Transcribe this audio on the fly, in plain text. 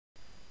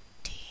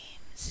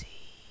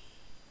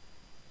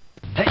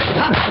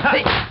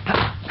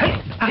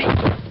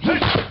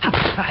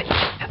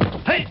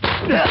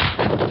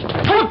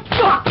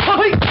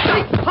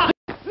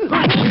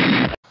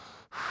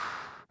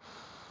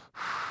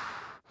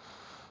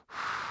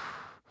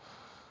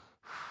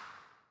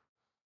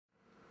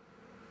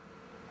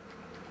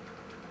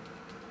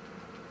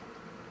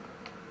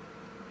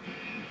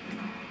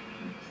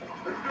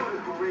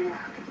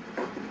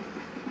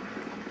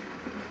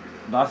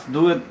Let's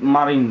do it,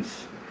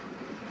 Marines.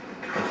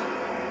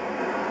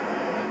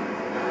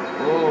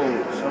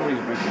 Oh, somebody's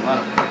making a lot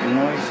of fucking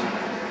noise.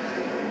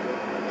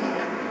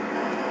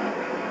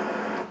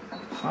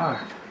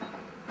 Fuck.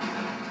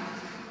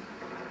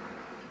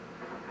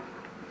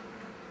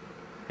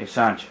 Hey,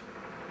 Sanch.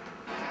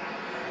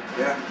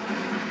 Yeah.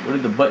 What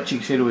did the butt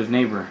cheek say to his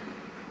neighbor?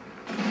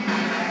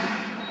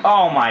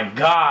 Oh my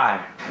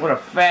god! What a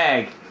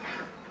fag!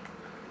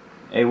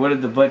 Hey, what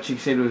did the butt cheek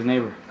say to his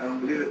neighbor? I don't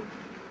believe it.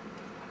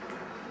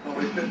 Oh,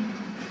 wait a minute.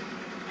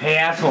 Hey,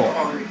 asshole!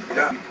 Oh,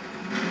 yeah.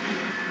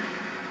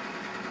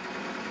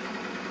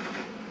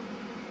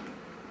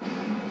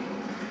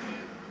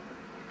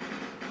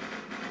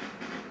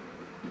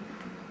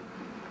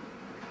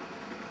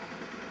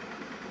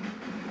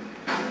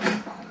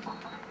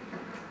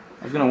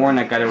 I was gonna warn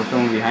that guy there was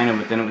someone behind him,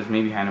 but then it was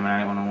me behind him and I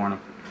didn't want to warn him.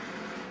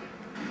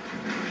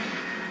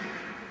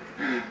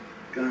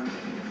 Gun.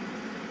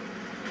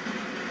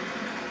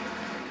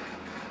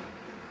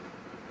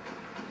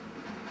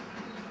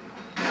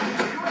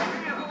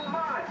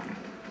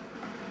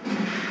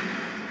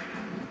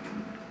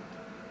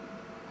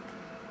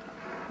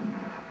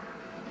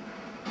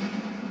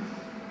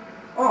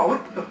 Oh,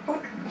 what the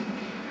fuck?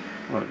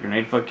 What,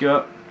 grenade fuck you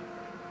up?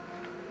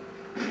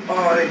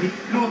 Oh, he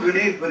threw a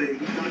grenade, but he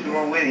threw it the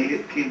wrong way and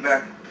it came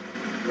back.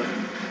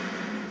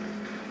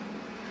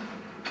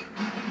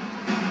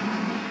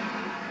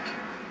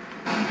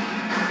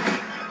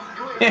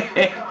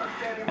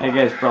 That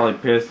guy's probably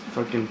pissed.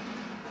 Fucking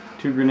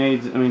 2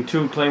 grenades, I mean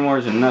 2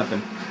 claymores and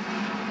nothing.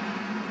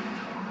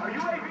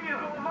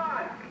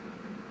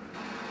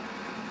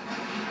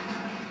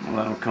 I'll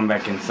let him come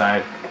back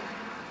inside.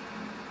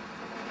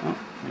 Oh,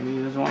 maybe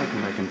he doesn't want to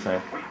come back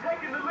inside.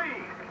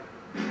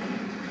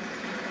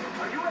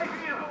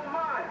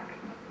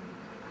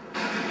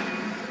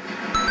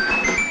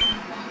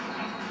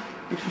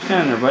 Thanks for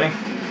standing there, buddy.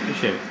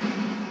 Appreciate it.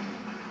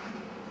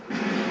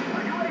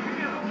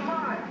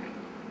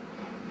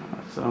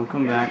 So I'll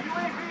come back.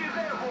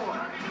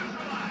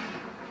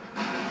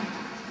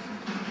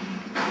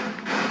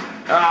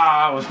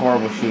 Ah, that was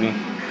horrible shooting.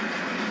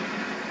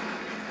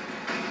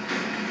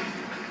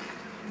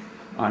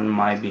 On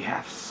my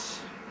behalf.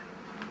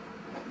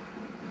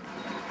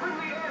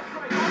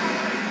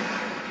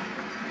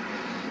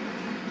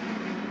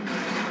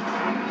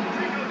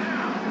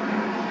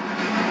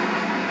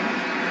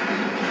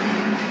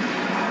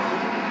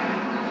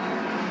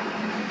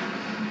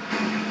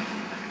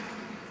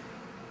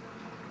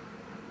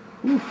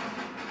 Oof.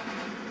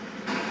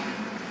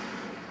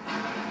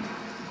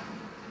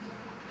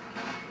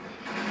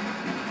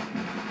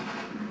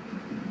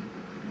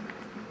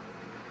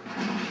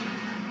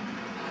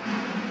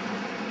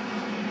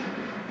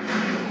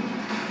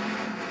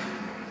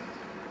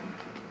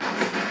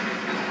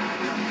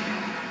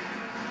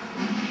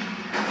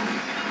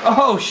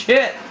 Oh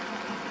shit!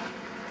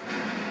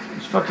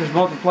 These fuckers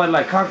multiplied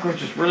like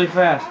cockroaches really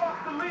fast.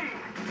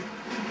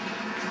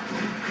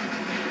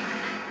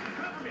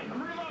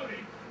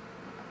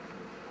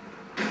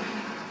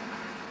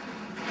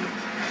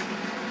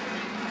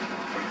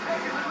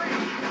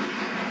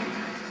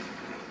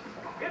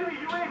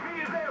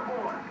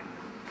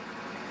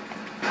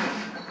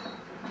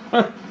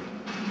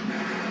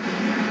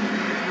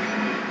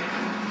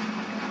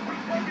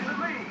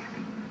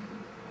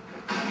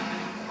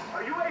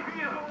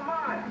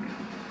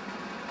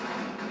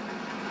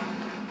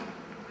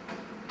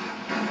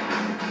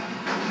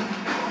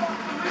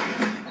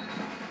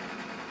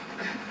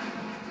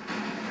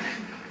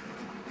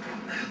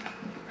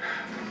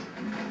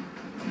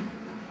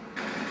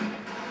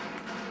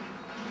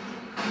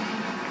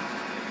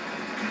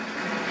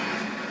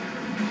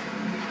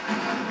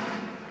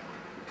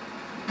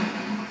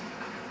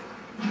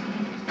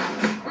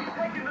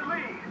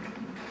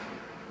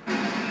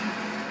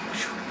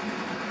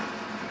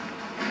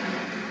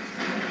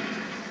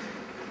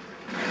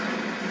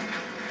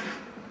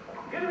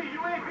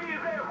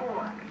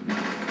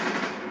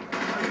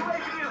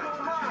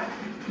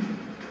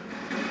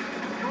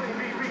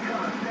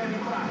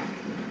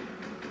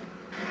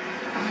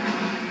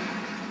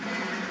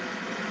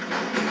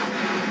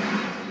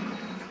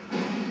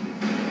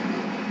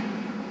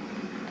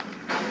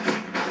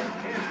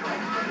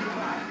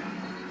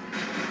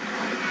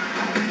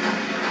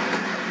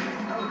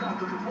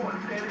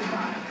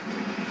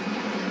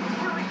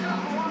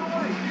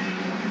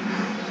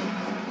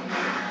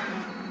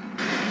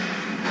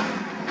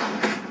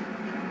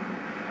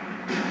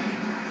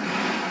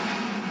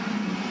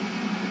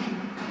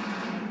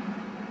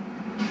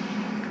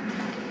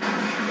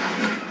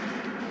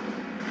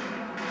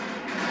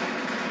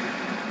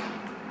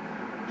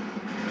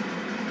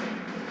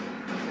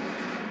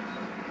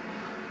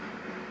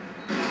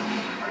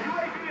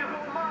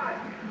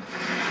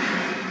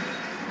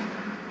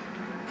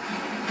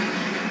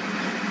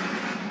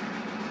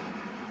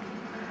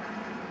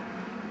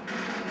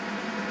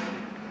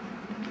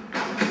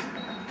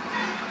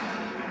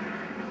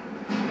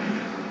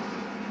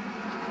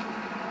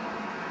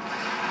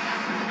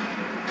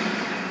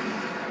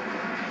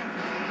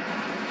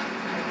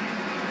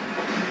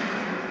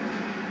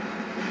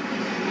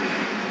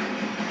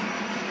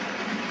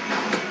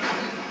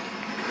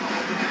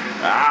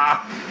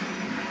 Ah!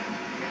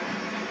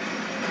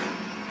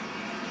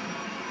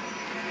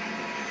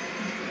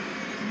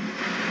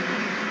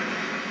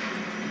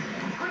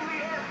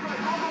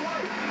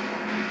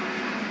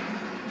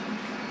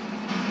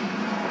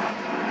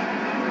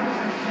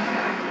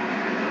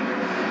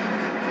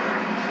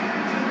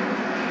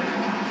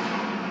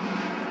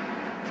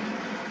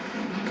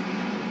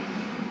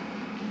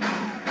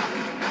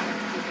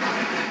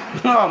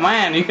 Oh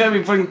man, you gotta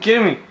be fucking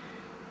kidding me.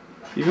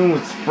 Even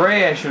with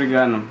spray I should have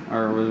gotten him.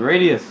 Or with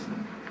radius.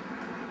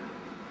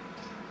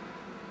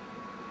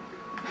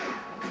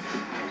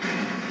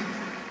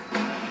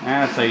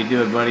 That's how you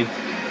do it, buddy.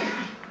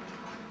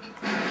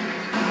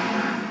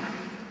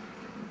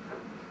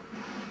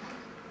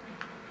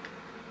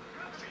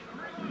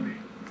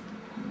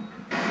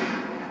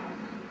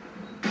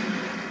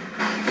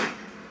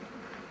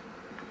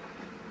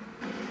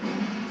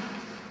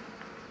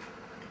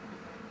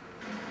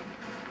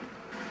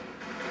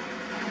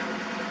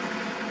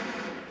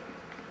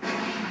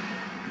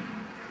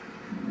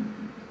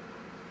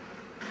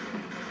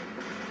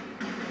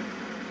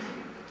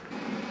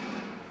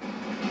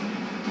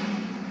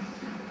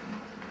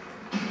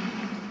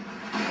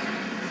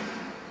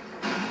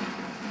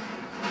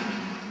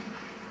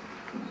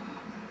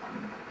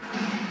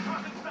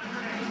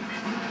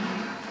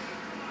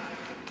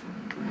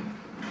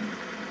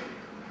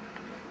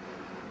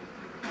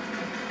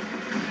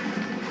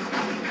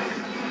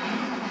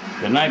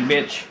 Good night,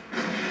 bitch.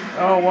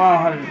 Oh wow,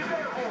 how did...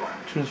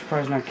 I'm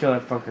surprised not kill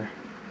that fucker.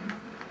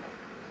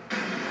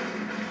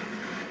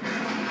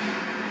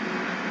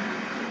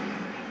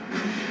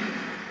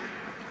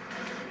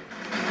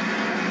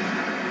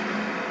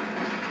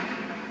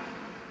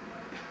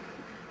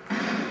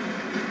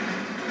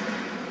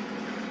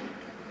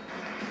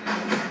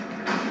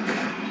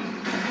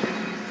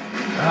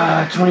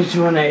 Ah,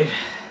 22 and 8.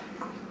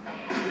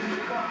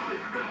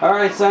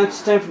 Alright, son,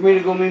 it's time for me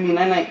to go meet me.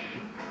 Night night.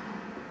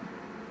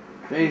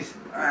 Peace.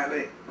 Alright,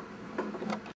 mate.